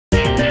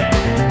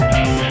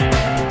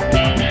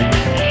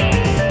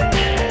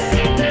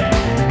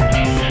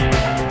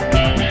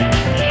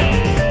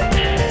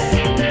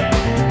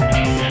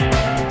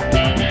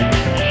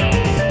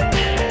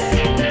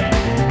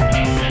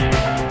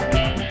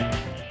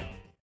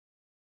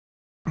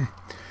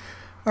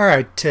All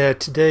right,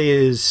 today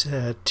is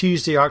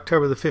Tuesday,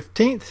 October the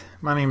 15th.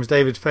 My name is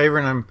David Favor,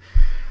 and I'm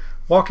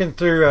walking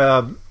through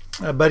a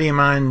buddy of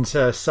mine's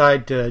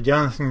site.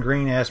 Jonathan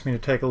Green asked me to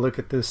take a look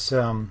at this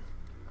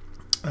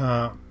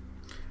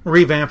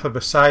revamp of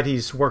a site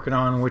he's working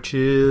on, which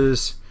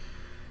is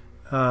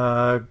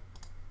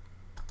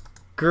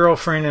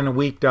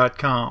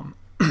girlfriendinaweek.com.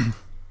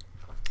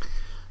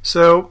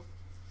 So,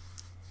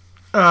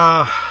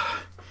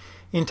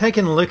 in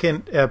taking a look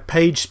at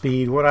page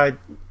speed, what I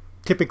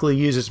typically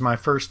use as my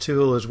first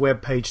tool is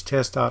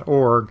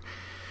webpagetest.org.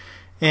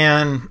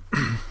 And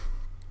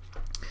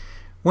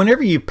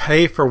whenever you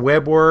pay for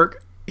web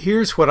work,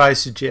 here's what I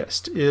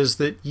suggest is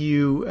that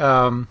you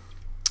have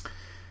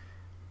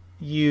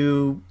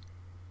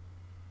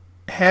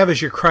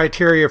as your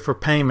criteria for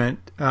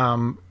payment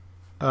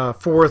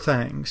four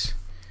things.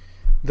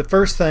 The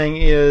first thing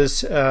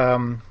is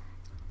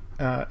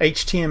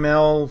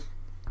HTML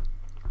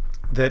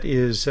that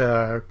is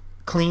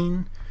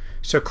clean.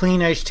 So clean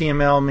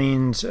HTML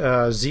means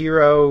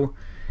zero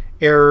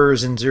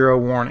errors and zero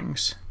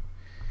warnings.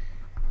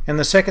 And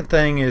the second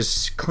thing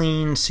is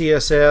clean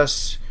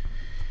CSS.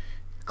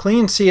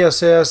 Clean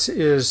CSS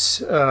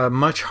is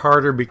much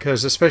harder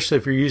because, especially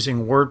if you're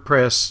using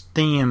WordPress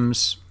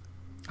themes,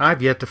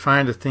 I've yet to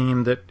find a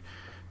theme that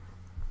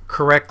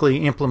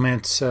correctly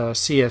implements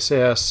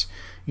CSS.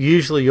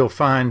 Usually you'll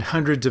find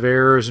hundreds of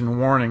errors and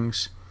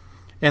warnings,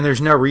 and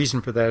there's no reason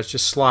for that. It's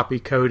just sloppy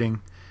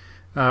coding.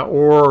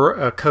 Or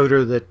a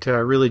coder that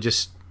really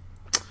just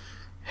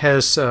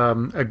has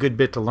a good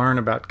bit to learn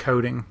about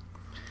coding.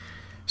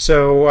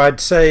 So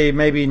I'd say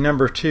maybe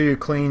number two,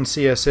 clean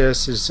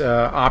CSS, is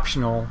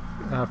optional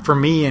for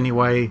me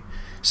anyway.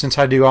 Since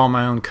I do all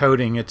my own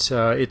coding, it's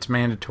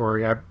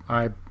mandatory.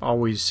 I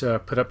always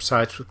put up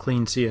sites with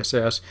clean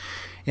CSS.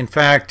 In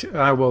fact,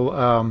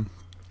 I'll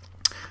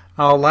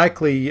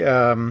likely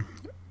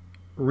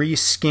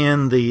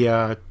reskin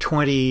the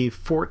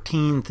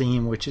 2014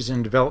 theme, which is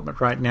in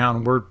development right now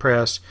in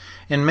WordPress,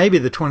 and maybe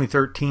the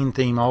 2013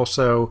 theme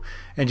also,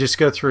 and just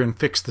go through and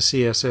fix the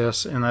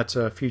CSS, and that's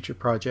a future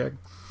project.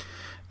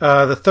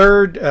 The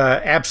third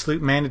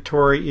absolute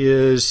mandatory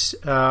is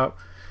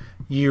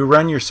you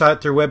run your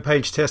site through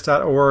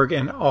webpagetest.org,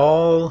 and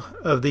all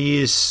of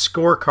these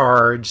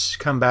scorecards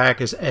come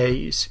back as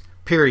A's,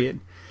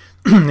 period.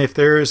 If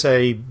there's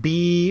a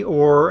B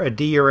or a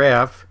D or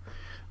F,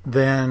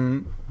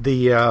 then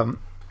the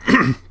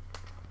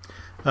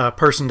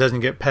person doesn't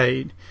get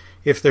paid.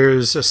 If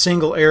there's a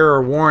single error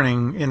or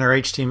warning in their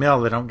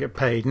HTML, they don't get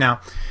paid. Now,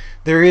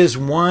 there is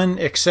one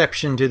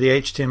exception to the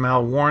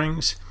HTML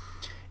warnings.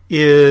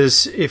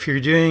 Is if you're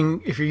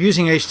using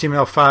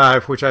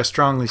HTML5, which I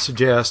strongly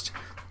suggest,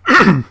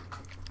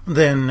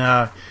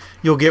 then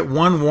you'll get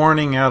one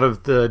warning out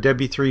of the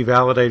W3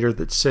 validator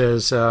that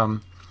says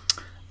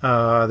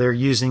they're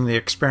using the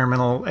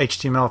experimental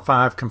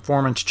HTML5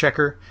 conformance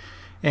checker.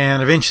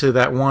 And eventually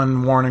that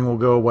one warning will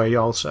go away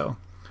also.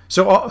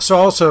 So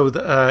also,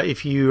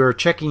 if you are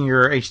checking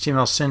your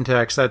HTML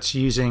syntax, that's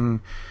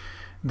using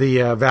the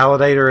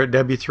validator at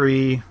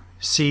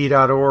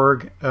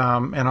w3c.org,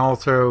 and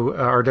also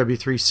our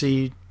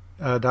w3c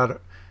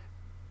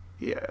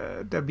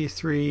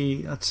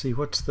w3. Let's see,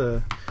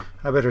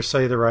 I better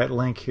say the right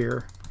link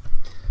here.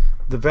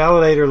 The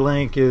validator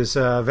link is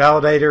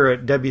validator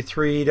at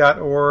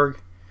w3.org.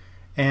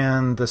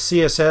 And the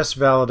CSS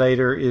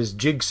validator is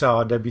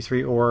Jigsaw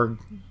W3.org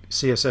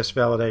CSS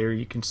validator.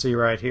 You can see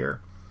right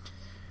here.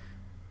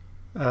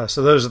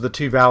 So those are the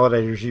two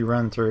validators you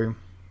run through.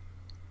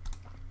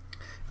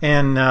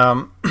 And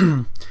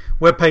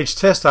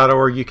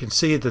webpagetest.org, you can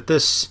see that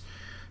this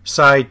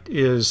site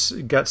is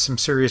got some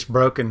serious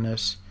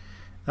brokenness.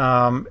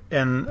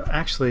 And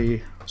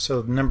actually,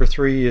 so number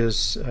three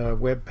is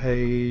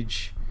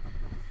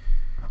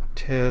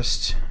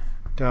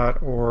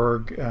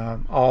webpagetest.org,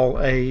 all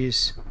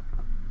A's.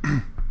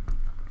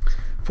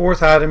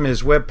 Fourth item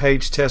is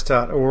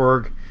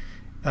webpagetest.org,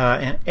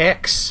 an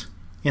X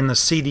in the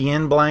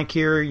CDN blank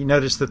here. You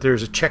notice that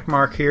there's a check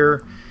mark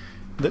here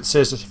that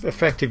says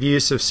effective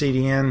use of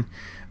CDN.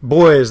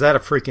 Boy, is that a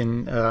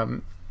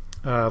freaking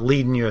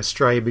leading you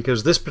astray,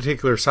 because this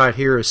particular site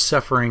here is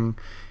suffering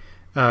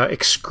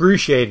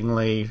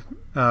excruciatingly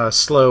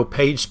slow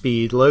page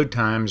speed load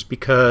times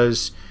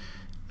because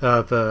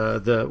of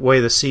the way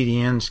the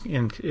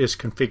CDN is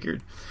configured.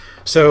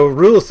 So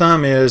rule of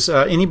thumb is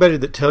anybody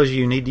that tells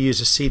you need to use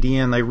a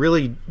CDN, they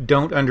really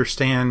don't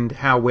understand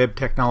how web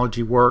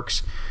technology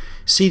works.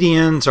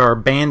 CDNs are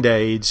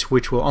band-aids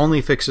which will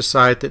only fix a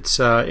site that's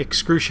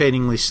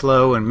excruciatingly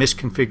slow and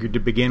misconfigured to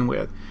begin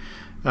with.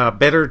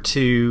 Better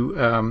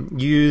to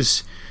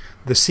use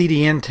the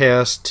CDN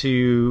test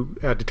to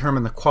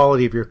determine the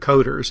quality of your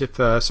coders. If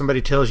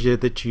somebody tells you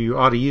that you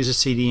ought to use a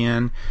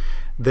CDN,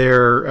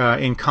 they're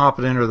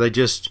incompetent, or they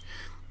just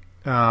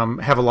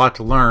have a lot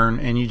to learn,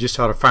 and you just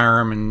ought to fire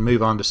them and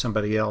move on to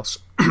somebody else.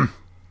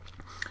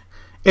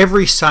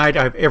 Every site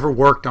I've ever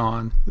worked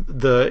on,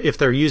 if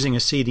they're using a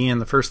CDN,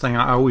 the first thing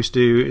I always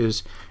do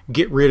is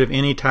get rid of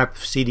any type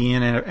of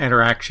CDN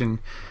interaction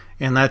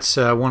and that's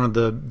one of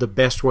the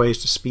best ways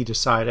to speed a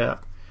site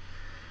up.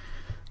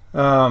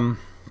 And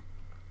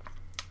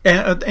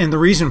the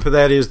reason for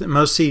that is that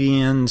most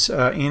CDNs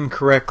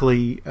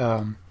incorrectly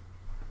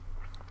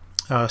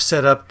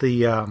set up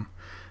the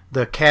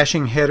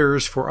caching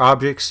headers for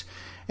objects,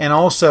 and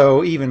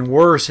also, even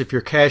worse, if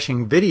you're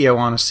caching video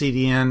on a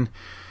CDN,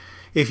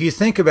 if you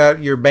think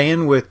about your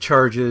bandwidth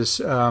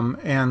charges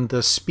and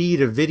the speed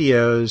of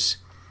videos,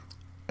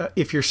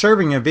 if you're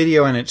serving a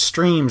video and it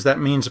streams, that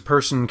means a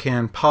person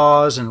can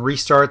pause and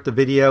restart the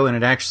video, and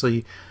it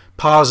actually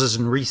pauses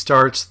and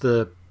restarts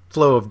the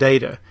flow of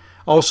data.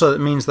 Also, it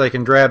means they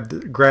can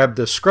grab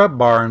the scrub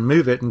bar and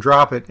move it and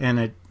drop it, and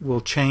it will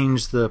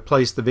change the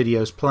place the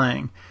video is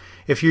playing.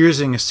 If you're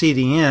using a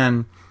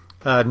CDN,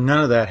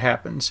 none of that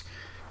happens.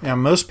 Now,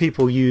 most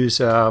people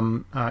use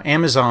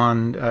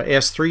Amazon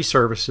S3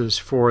 services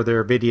for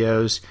their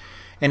videos,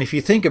 and if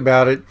you think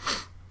about it,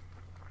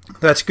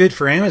 that's good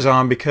for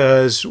Amazon,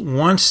 because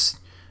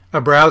once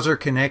a browser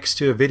connects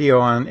to a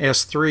video on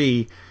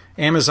S3,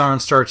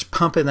 Amazon starts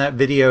pumping that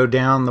video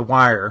down the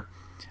wire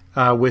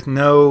with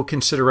no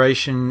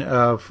consideration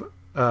of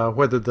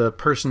whether the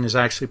person is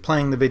actually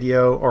playing the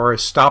video or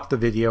has stopped the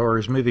video or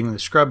is moving the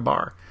scrub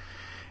bar.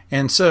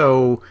 And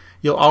so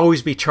you'll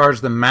always be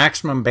charged the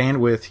maximum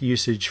bandwidth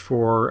usage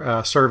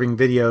for serving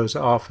videos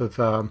off of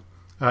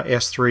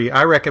S3.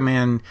 I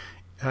recommend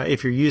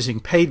if you're using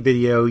paid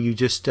video, you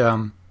just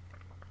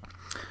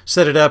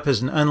set it up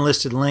as an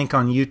unlisted link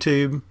on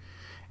YouTube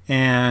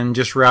and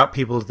just route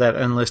people to that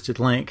unlisted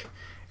link.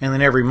 And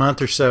then every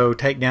month or so,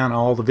 take down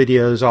all the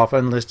videos off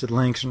unlisted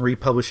links and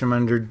republish them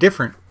under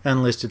different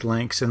unlisted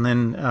links, and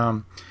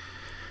then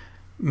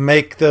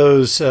make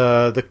those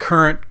the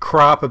current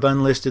crop of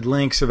unlisted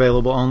links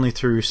available only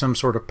through some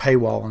sort of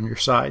paywall on your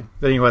site.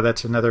 But anyway,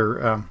 that's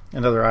another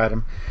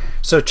item.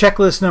 So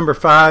checklist number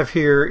 5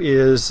 here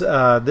is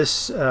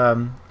this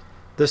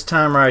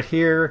time right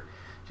here.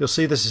 You'll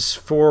see this is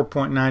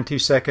 4.92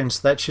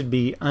 seconds. That should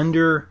be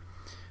under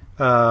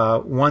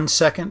 1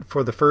 second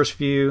for the first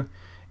view,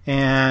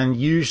 and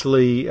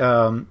usually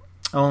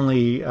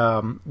only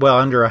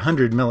under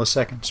 100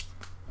 milliseconds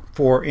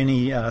for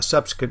any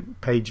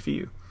subsequent page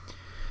view.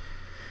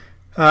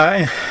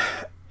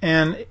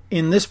 And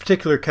in this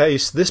particular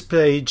case, this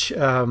page,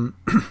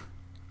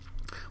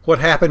 what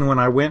happened when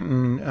I went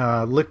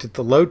and looked at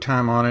the load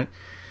time on it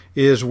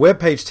is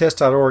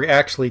webpagetest.org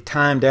actually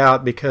timed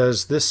out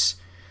because this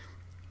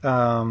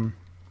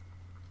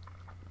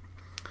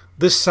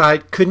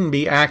site couldn't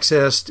be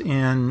accessed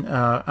in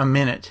a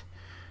minute.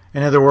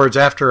 In other words,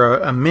 after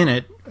a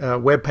minute,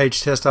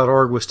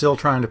 webpagetest.org was still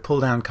trying to pull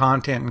down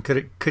content and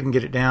couldn't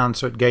get it down,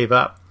 so it gave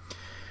up.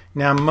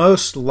 Now,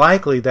 most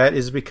likely that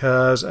is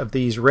because of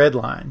these red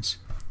lines.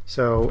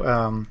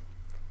 So,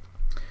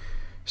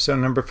 so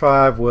number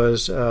 5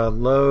 was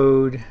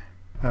load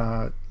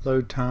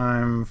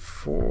time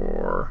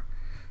for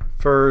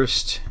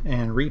first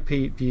and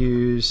repeat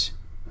views,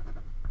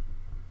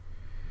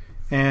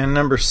 and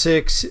number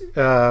 6,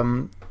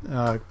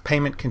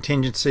 payment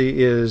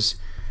contingency is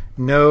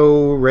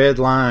no red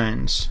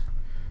lines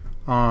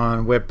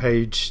on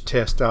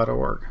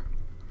webpagetest.org.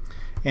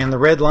 And the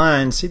red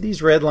lines, see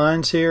these red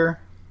lines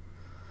here?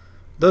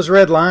 Those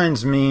red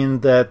lines mean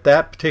that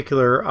that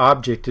particular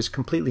object is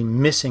completely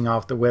missing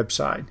off the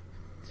website.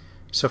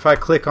 So if I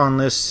click on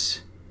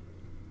this,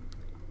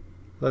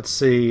 let's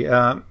see,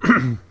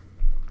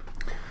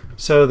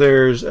 so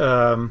there's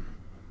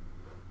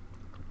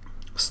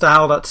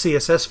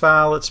style.css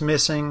file that's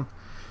missing.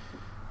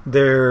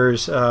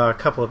 There's a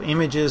couple of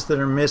images that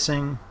are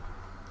missing,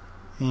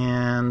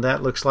 and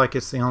that looks like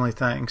it's the only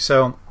thing.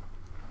 So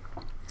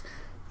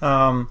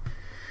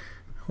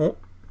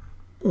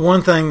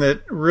one thing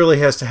that really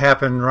has to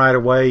happen right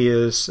away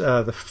is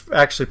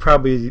let's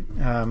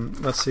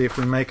see if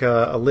we make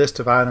a list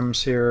of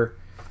items here.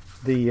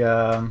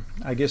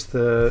 I guess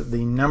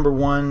the number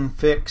 1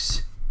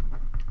 fix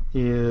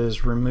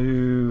is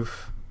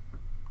remove.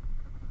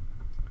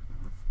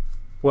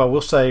 Well, we'll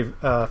say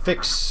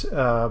fix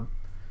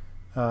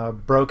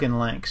broken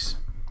links,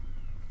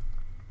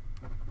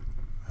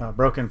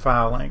 broken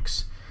file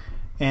links.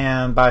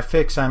 And by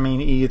fix, I mean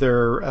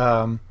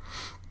either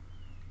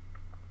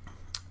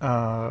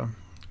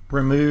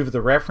remove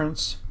the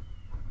reference.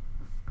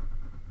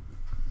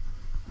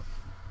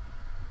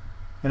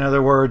 In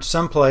other words,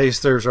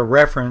 someplace there's a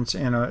reference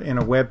in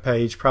a web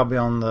page, probably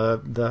on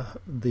this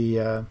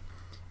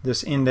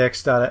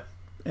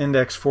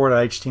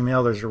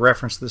index4.html. There's a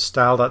reference to the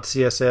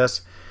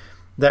style.css.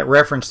 That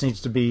reference needs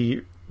to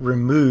be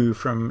removed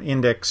from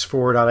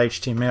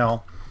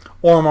index4.html,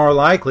 or more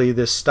likely,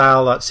 this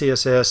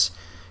style.css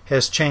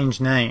has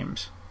changed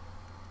names,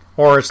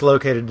 or it's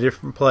located in a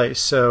different place.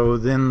 So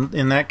then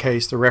in that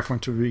case the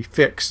reference would be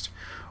fixed.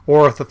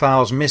 Or if the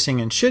file is missing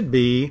and should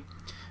be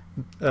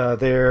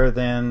there,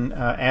 then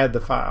add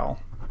the file.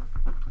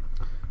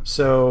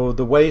 So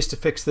the ways to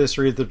fix this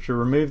are either to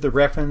remove the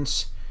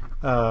reference,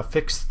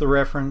 fix the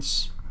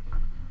reference,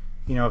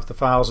 if the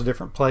file is a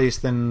different place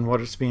than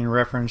what it's being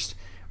referenced,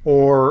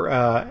 or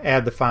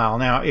add the file.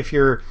 Now if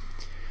you're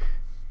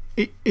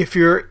if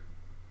you're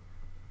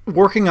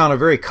working on a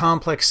very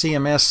complex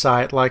CMS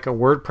site like a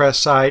WordPress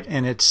site,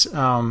 and it's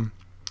a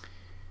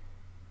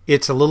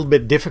little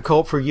bit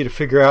difficult for you to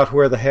figure out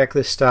where the heck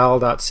this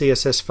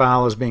style.css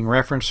file is being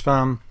referenced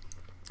from.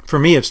 For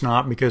me, it's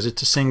not, because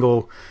it's a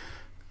single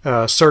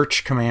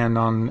search command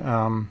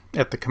on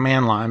at the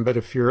command line. But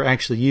if you're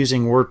actually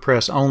using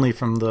WordPress only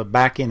from the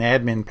backend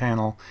admin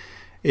panel,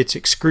 it's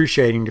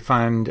excruciating to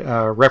find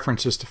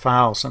references to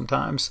files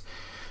sometimes.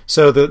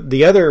 So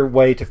the other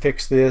way to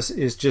fix this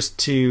is just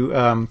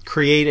to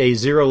create a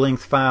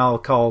zero-length file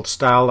called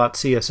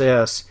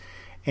style.css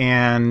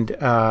and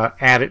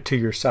add it to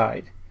your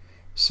site.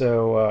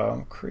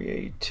 So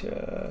create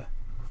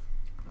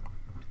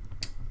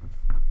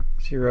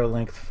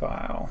zero-length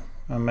file.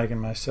 I'm making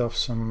myself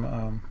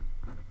some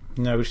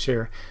notes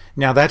here.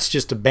 Now that's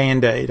just a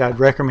band-aid. I'd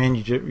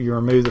recommend you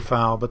remove the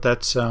file, but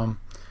that's one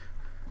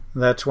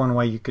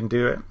way you can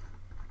do it.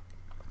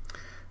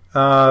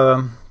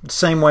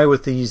 Same way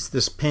with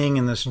this ping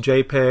and this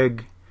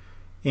JPEG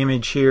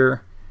image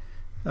here.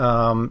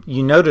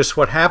 You notice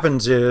what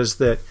happens is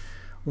that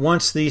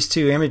once these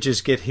two images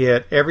get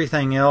hit,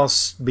 everything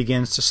else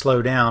begins to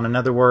slow down. In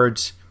other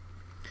words,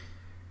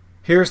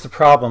 here's the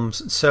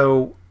problems.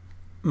 So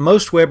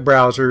most web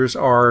browsers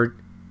are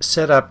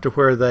set up to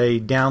where they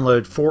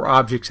download 4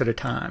 objects at a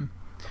time.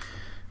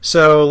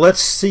 So let's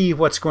see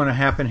what's going to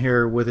happen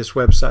here with this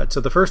website. So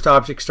the first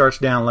object starts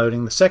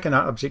downloading, the second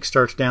object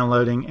starts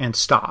downloading and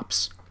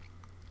stops.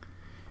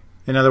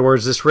 In other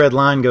words, this red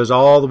line goes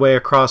all the way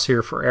across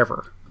here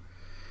forever.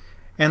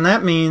 And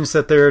that means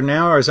that there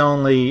now is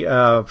only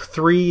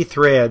 3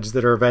 threads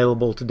that are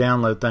available to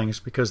download things,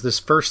 because this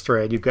first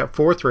thread, you've got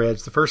 4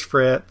 threads, the first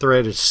thread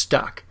is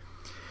stuck.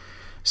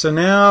 So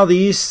now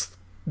these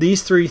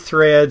 3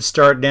 threads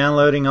start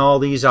downloading all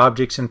these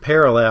objects in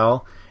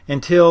parallel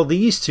until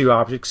these 2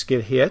 objects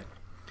get hit,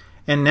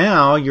 and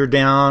now you're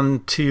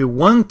down to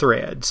 1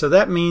 thread. So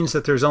that means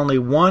that there's only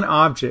 1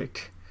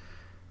 object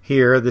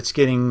here that's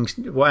getting,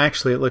 well,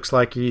 actually it looks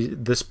like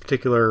this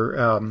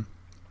particular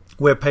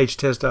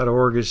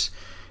webpagetest.org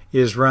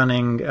is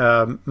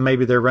running,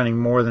 maybe they're running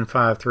more than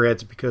 5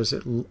 threads, because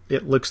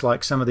it looks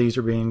like some of these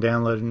are being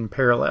downloaded in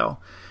parallel.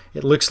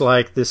 It looks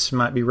like this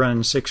might be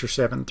running 6 or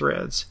 7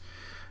 threads.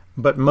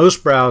 But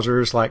most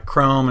browsers like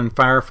Chrome and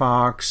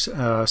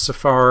Firefox,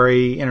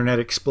 Safari, Internet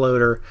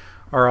Explorer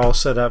are all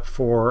set up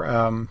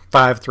for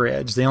 5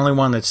 threads. The only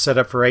one that's set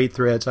up for 8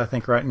 threads, I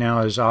think, right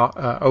now is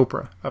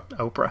Opera.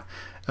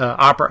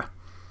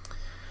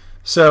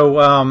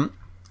 So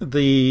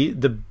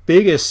the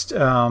biggest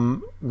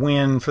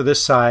win for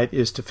this site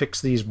is to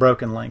fix these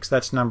broken links.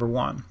 That's number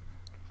 1.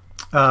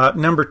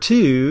 Number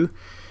 2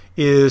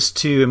 is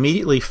to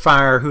immediately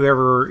fire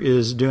whoever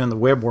is doing the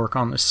web work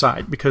on this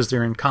site, because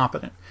they're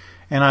incompetent.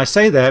 And I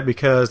say that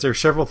because there are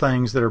several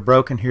things that are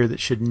broken here that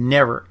should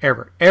never,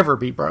 ever, ever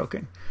be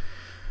broken.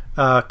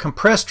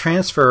 Compressed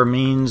transfer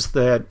means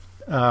that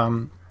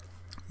the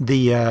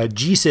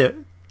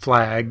gzip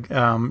flag,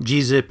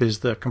 gzip is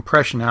the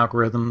compression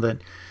algorithm that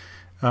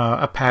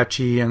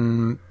Apache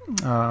and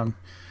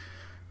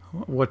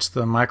what's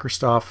the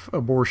Microsoft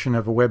abortion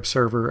of a web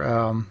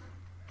server?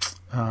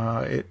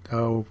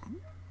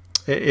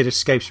 It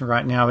escapes me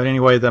right now, but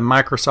anyway, the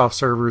Microsoft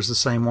server is the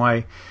same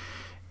way.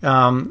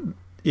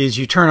 Is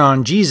you turn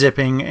on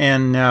gzipping,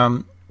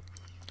 and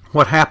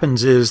what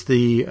happens is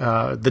the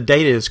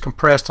data is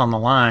compressed on the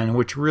line,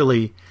 which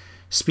really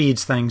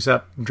speeds things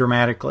up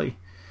dramatically.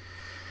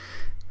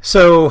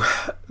 So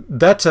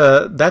that's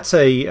a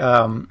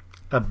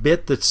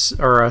bit that's,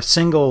 or a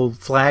single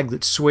flag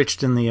that's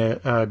switched in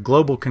the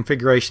global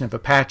configuration of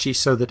Apache,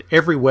 so that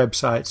every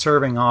website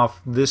serving off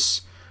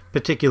this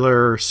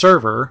particular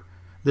server,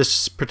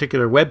 this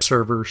particular web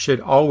server,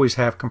 should always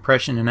have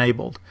compression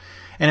enabled.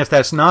 And if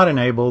that's not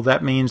enabled,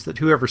 that means that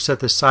whoever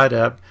set this site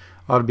up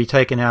ought to be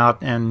taken out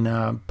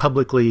and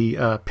publicly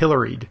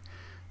pilloried.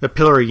 The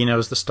pillory, you know,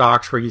 is the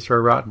stocks where you throw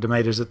rotten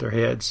tomatoes at their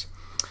heads.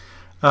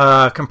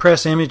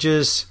 Compress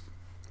images.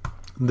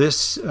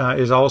 This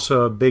is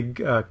also a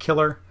big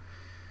killer.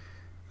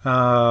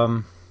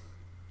 Yeah,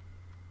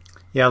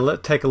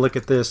 let's take a look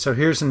at this. So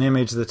here's an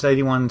image that's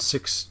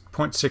 81.6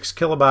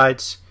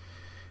 kilobytes.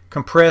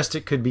 Compressed,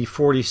 it could be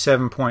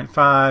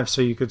 47.5,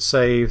 so you could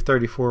save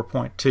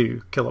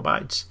 34.2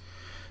 kilobytes.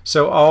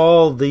 So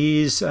all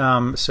these,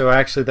 so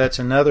actually that's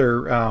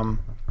another,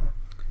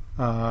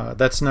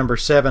 that's number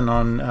 7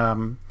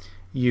 on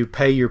you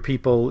pay your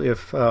people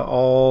if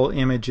all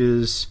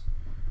images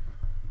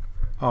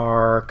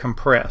are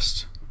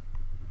compressed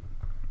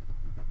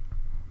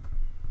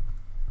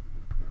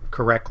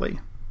correctly.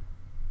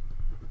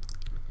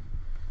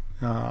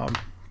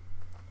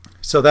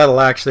 So that'll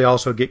actually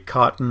also get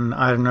caught in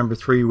item number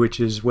 3, which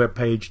is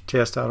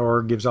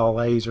webpagetest.org gives all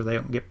A's or they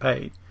don't get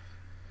paid.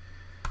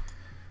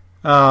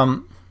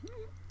 The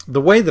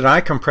way that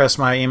I compress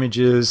my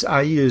images,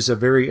 I use a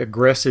very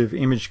aggressive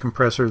image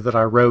compressor that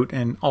I wrote,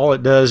 and all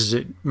it does is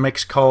it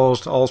makes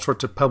calls to all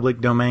sorts of public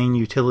domain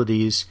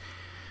utilities,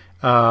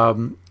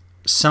 some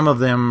of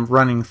them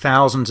running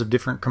thousands of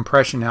different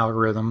compression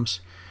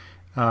algorithms.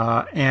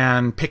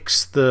 and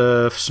picks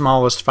the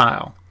smallest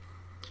file.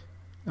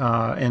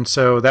 And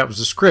so that was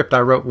a script I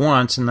wrote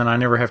once, and then I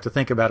never have to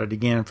think about it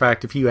again. In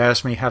fact, if you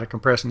ask me how to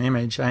compress an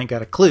image, I ain't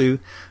got a clue.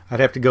 I'd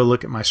have to go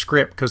look at my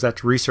script, because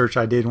that's research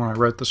I did when I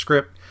wrote the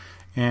script,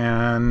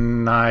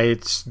 and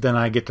then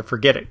I get to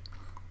forget it.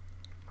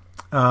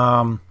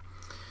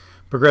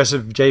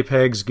 Progressive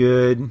JPEG's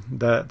good.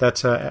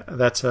 That's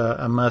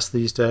a must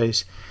these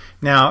days.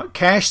 Now,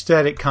 cache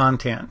static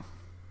content.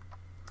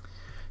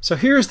 So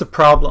here's the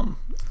problem.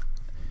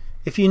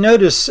 If you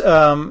notice,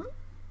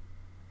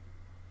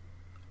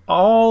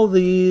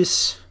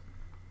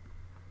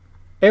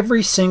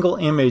 every single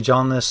image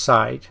on this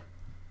site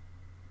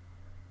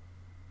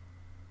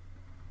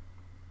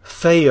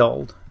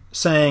failed,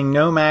 saying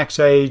no max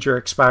age or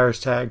expires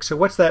tag. So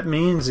what that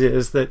means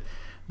is that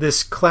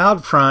this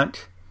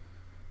CloudFront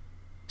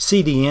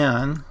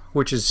CDN,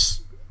 which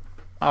is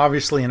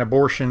obviously an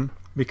abortion,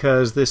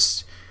 because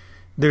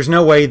there's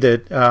no way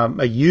that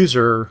a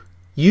user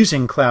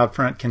using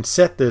CloudFront can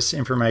set this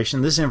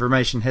information. This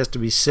information has to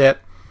be set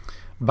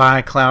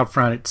by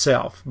CloudFront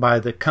itself, by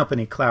the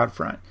company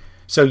CloudFront.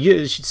 So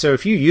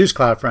if you use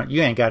CloudFront,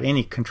 you ain't got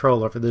any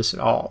control over this at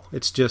all.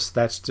 That's just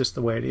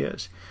the way it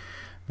is.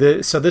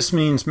 So this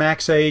means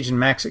max age and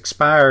max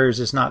expires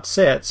is not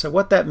set. So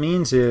what that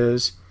means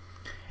is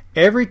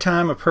every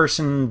time a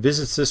person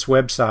visits this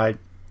website,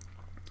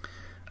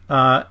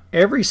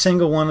 every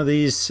single one of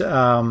these,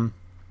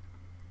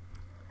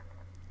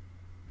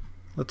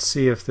 let's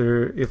see if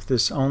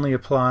this only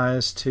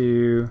applies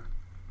to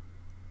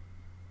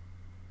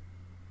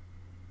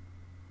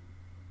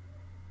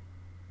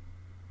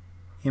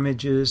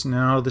images.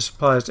 No, this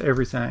applies to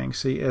everything.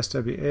 See,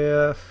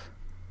 SWF,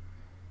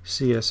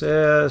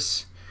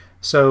 CSS.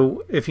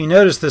 So if you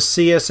notice the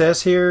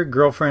CSS here,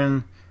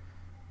 girlfriend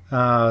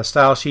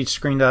style sheet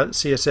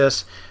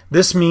screen.css,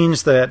 this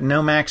means that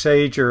no max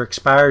age or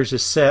expires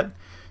is set.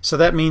 So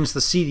that means the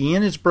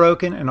CDN is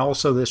broken, and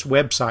also this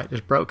website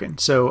is broken.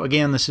 So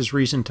again, this is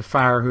reason to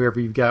fire whoever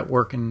you've got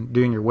working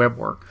doing your web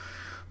work,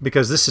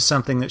 because this is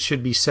something that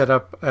should be set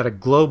up at a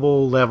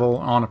global level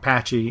on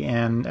Apache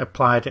and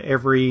apply to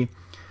every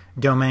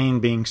domain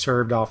being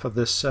served off of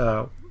this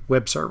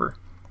web server.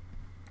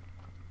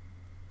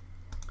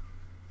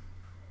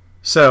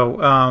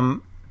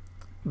 So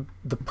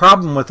the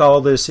problem with all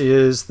this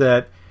is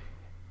that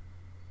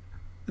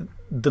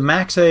the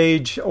max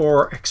age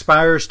or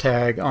expires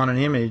tag on an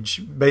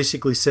image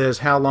basically says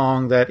how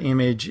long that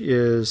image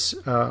is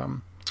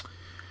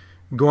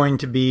going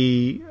to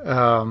be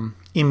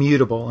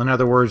immutable. In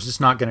other words, it's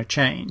not going to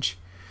change.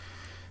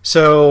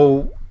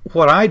 So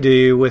what I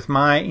do with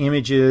my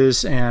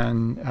images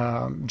and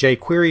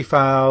jQuery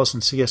files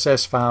and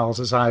CSS files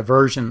is I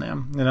version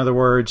them. In other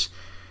words,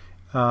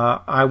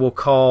 I will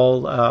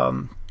call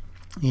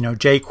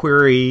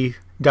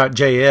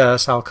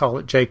jQuery.js, I'll call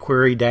it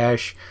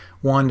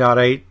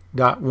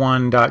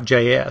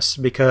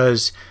jQuery-1.8.1.js,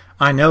 because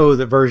I know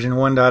that version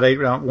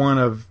 1.8.1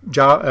 of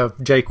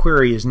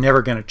jQuery is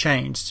never going to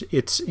change.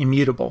 It's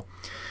immutable.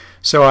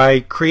 So I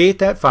create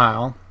that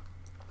file,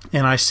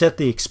 and I set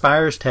the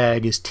expires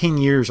tag as 10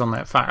 years on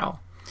that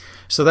file.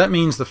 So that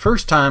means the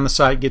first time the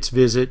site gets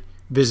visited,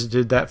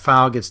 that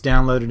file gets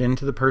downloaded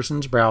into the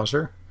person's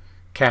browser,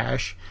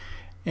 cache,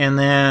 and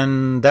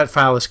then that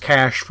file is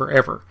cached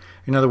forever.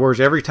 In other words,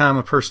 every time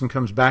a person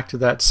comes back to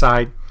that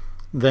site,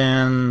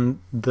 then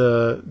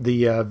the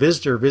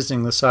visitor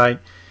visiting the site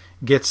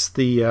gets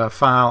the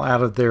file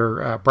out of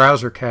their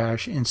browser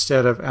cache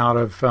instead of out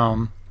of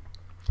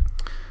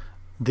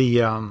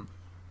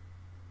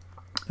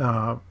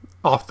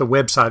off the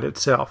website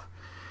itself.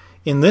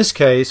 In this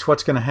case,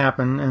 what's going to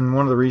happen, and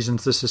one of the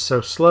reasons this is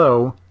so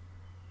slow,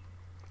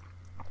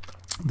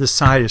 this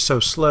site is so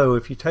slow,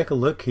 if you take a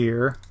look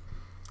here,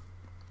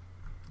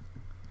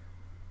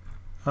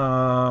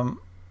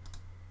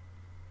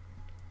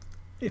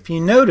 if you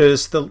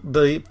notice,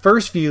 the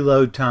first view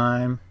load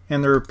time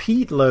and the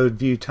repeat load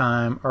view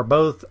time are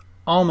both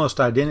almost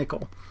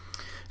identical.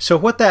 So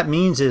what that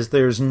means is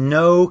there's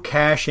no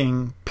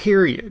caching,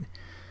 period.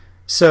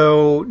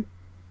 So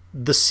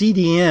the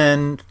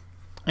CDN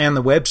and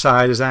the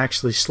website is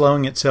actually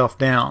slowing itself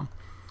down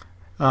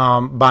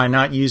by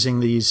not using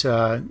these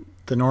the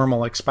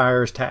normal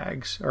expires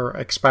tags or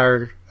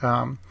expired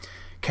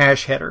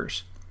cache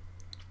headers.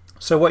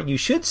 So what you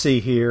should see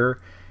here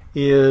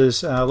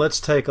is, let's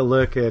take a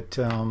look at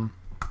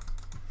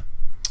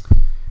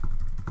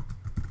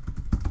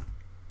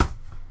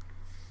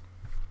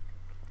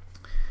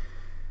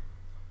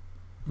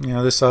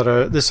this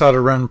ought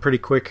to run pretty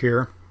quick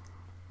here.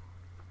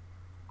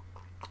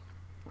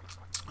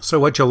 So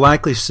what you'll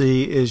likely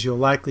see is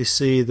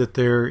that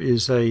there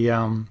is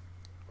a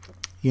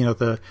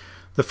the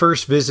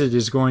first visit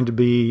is going to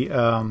be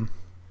now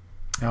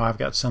I've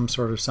got some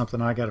sort of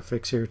something I got to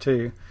fix here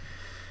too.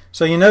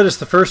 So you notice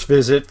the first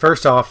visit,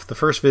 first off, the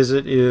first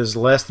visit is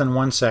less than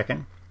 1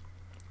 second,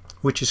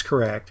 which is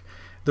correct.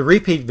 The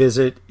repeat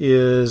visit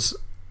is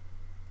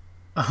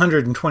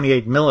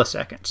 128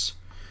 milliseconds.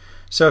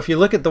 So if you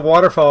look at the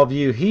waterfall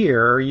view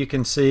here, you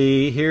can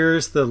see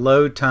here's the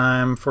load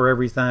time for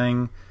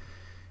everything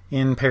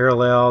in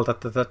parallel.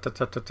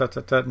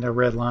 No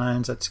red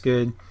lines, that's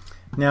good.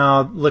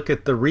 Now look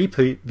at the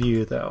repeat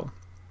view though.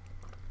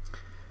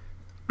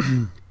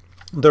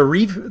 The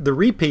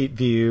repeat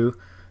view,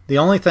 the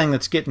only thing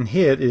that's getting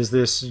hit is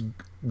this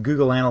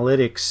Google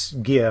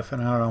Analytics GIF,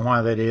 and I don't know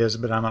why that is,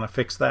 but I'm going to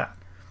fix that.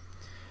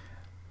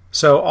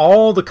 So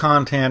all the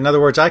content, in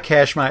other words, I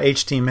cache my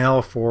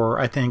HTML for,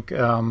 I think,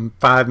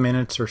 5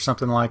 minutes or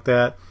something like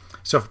that.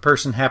 So if a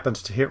person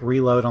happens to hit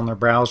reload on their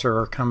browser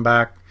or come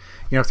back,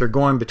 you know, if they're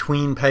going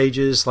between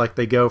pages, like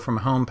they go from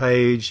a home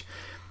page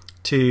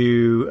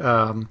to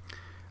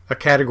a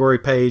category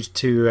page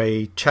to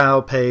a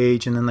child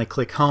page, and then they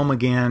click home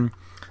again,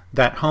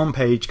 that home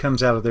page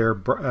comes out of their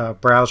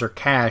browser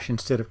cache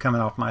instead of coming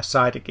off my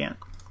site again.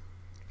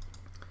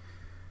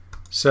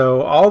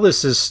 So all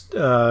this is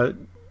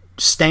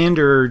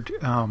standard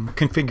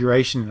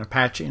configuration in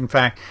Apache. In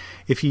fact,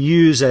 if you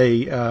use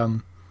a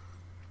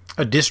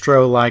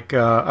distro like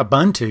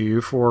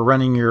Ubuntu for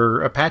running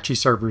your Apache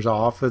servers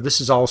off, this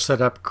is all set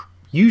up,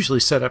 usually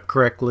set up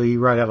correctly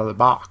right out of the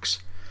box.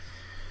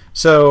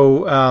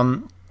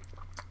 So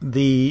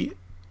the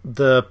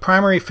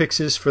primary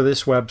fixes for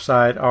this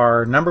website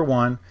are: number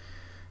one,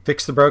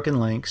 fix the broken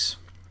links.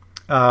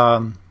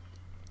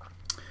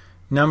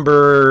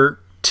 Number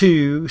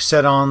two,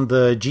 set on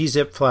the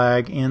gzip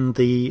flag in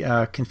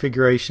the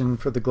configuration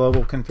for the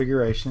global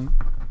configuration.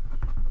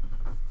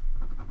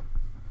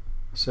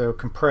 So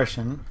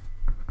compression.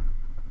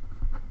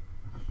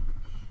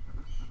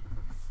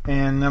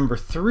 And number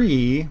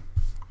three,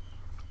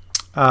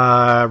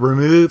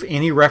 remove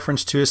any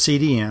reference to a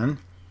CDN.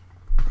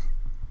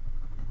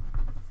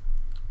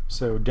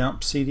 So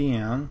dump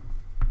CDN.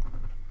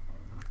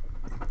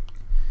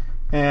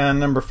 And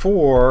number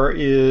four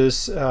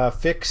is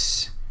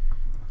fix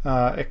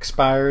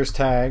expires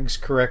tags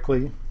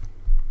correctly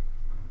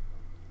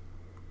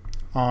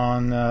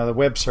on the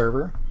web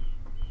server.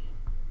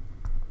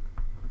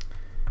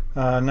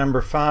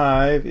 Number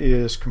five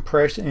is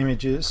compress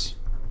images.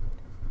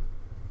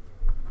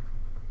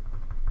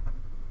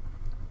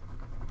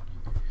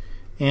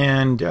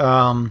 And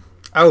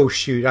oh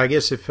shoot, I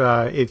guess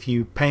if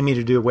you pay me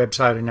to do a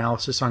website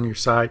analysis on your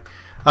site,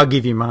 I'll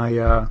give you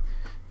my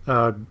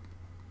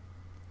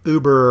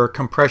Uber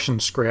compression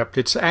script.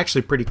 It's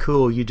actually pretty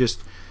cool. You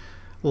just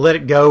let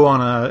it go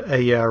on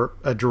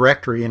a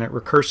directory, and it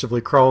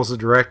recursively crawls the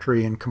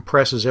directory and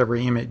compresses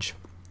every image.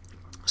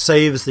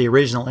 Saves the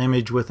original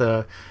image with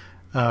a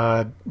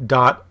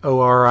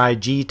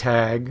 .org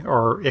tag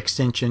or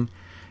extension,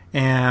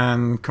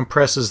 and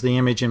compresses the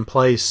image in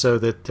place so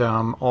that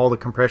all the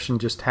compression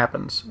just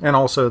happens. And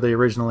also the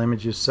original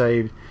image is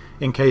saved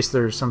in case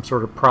there's some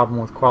sort of problem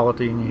with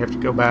quality and you have to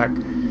go back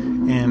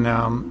and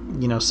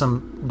you know,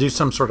 do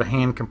some sort of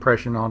hand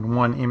compression on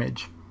one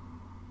image,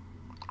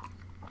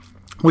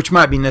 which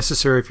might be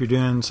necessary if you're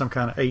doing some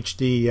kind of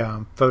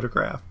HD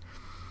photograph.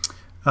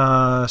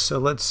 So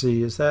let's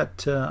see, is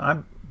that I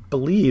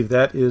believe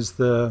that is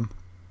the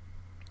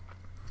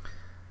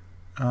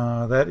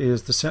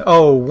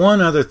oh,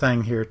 one other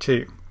thing here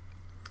too.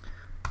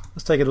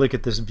 Let's take a look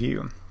at this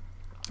view.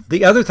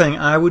 The other thing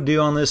I would do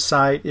on this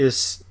site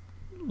is,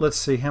 let's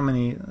see how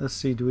many, let's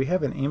see, do we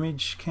have an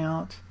image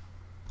count?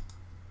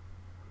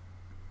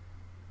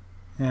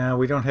 Yeah,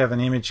 we don't have an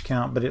image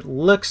count, but it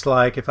looks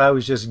like, if I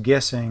was just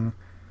guessing,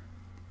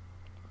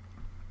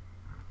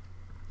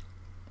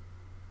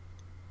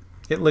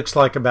 it looks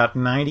like about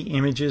 90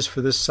 images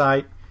for this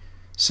site.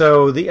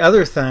 So the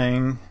other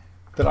thing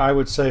that I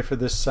would say for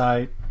this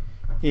site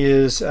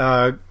is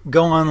go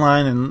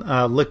online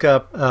and look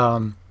up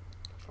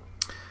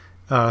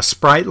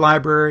Sprite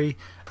library.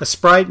 A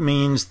sprite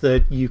means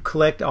that you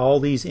collect all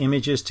these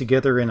images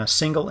together in a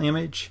single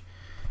image,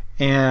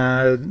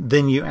 and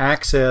then you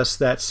access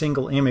that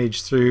single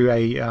image through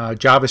a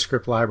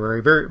JavaScript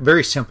library, very,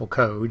 very simple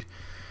code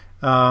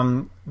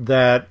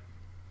that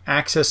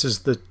accesses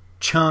the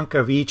chunk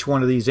of each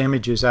one of these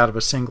images out of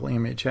a single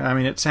image. I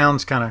mean, it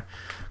sounds kind of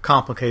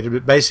complicated,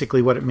 but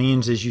basically what it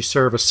means is you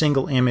serve a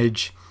single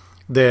image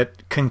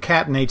that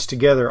concatenates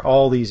together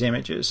all these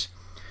images.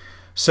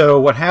 So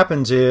what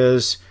happens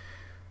is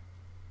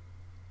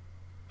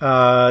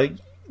the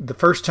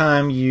first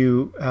time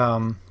you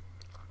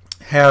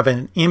have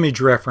an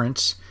image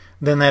reference,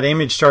 then that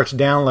image starts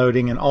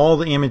downloading, and all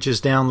the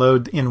images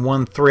download in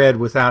one thread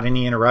without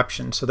any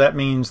interruption. So that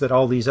means that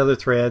all these other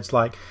threads,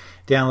 like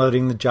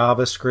downloading the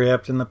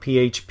JavaScript and the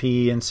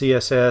PHP and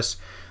CSS,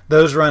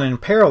 those run in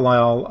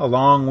parallel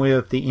along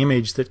with the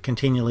image that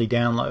continually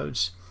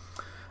downloads.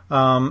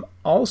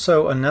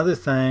 Also, another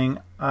thing,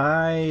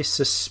 I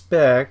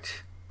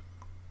suspect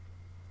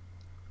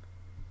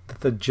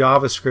that the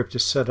JavaScript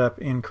is set up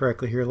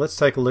incorrectly here. Let's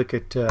take a look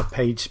at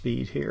page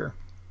speed here.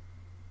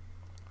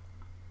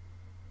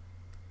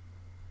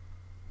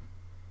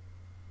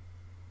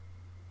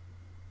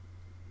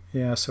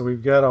 Yeah, so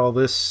we've got all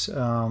this.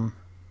 Well,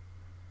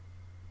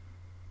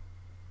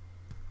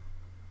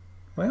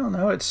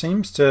 no, it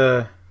seems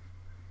to.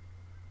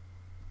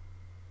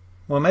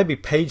 well, maybe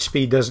page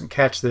speed doesn't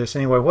catch this.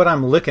 Anyway, what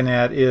I'm looking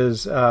at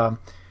is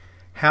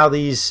how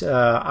these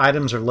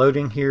items are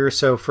loading here.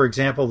 So for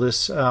example,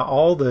 this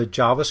all the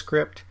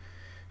JavaScript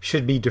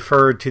should be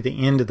deferred to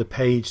the end of the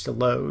page to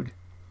load.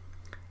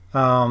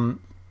 And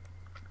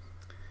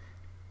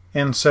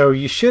so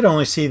you should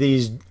only see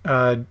these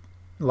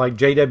like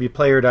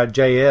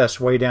jwplayer.js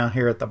way down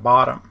here at the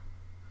bottom,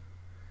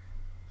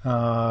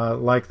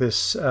 like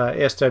this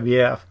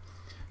SWF.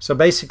 So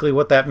basically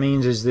what that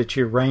means is that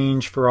you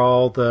arrange for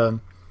all the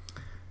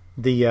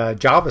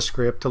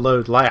JavaScript to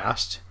load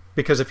last.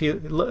 Because if you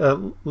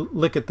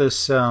look at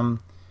this,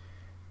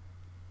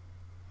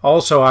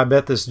 also I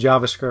bet this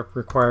JavaScript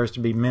requires to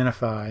be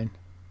minified.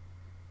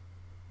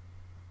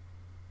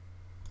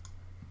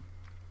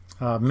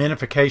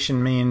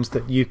 Minification means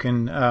that you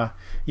can run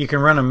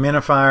a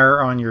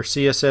minifier on your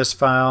CSS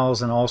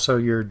files and also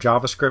your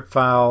JavaScript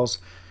files.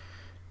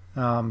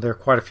 There are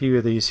quite a few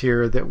of these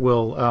here that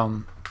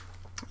will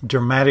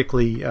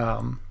dramatically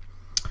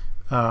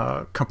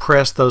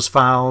compress those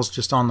files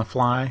just on the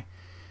fly,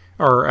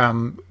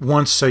 or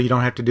once, so you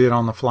don't have to do it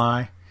on the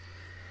fly.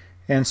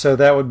 And so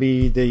that would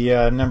be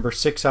the number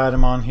 6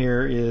 item on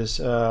here is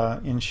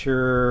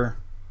ensure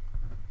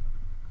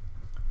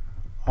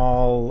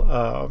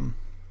all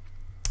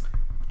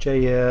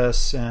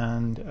JS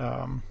and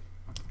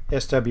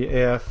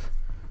SWF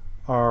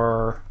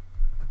are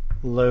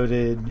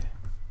loaded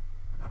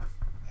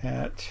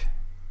at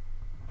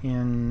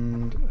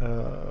end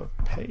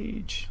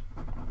page,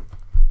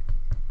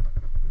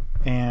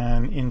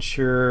 and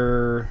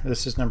ensure,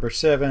 this is number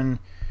 7,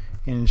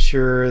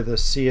 ensure the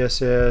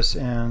CSS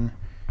and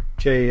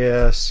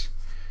JS,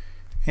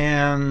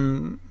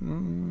 and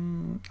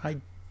I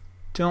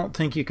don't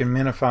think you can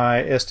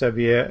minify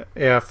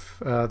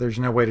SWF. There's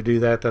no way to do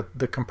that.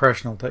 The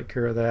compression will take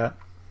care of that.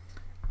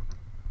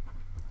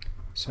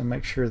 So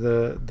make sure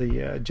the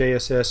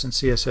JSS and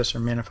CSS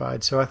are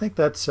minified. So I think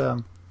that's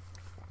a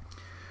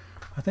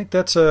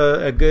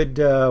good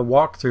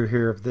walkthrough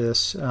here of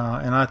this,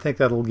 and I think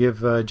that'll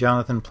give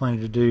Jonathan plenty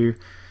to do.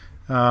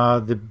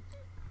 The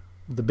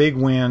big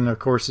win, of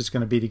course, is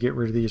going to be to get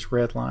rid of these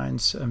red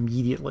lines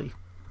immediately,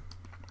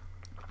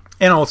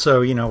 and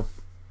also, you know,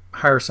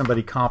 hire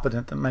somebody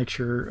competent that makes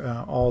sure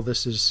all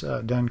this is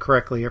done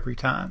correctly every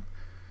time.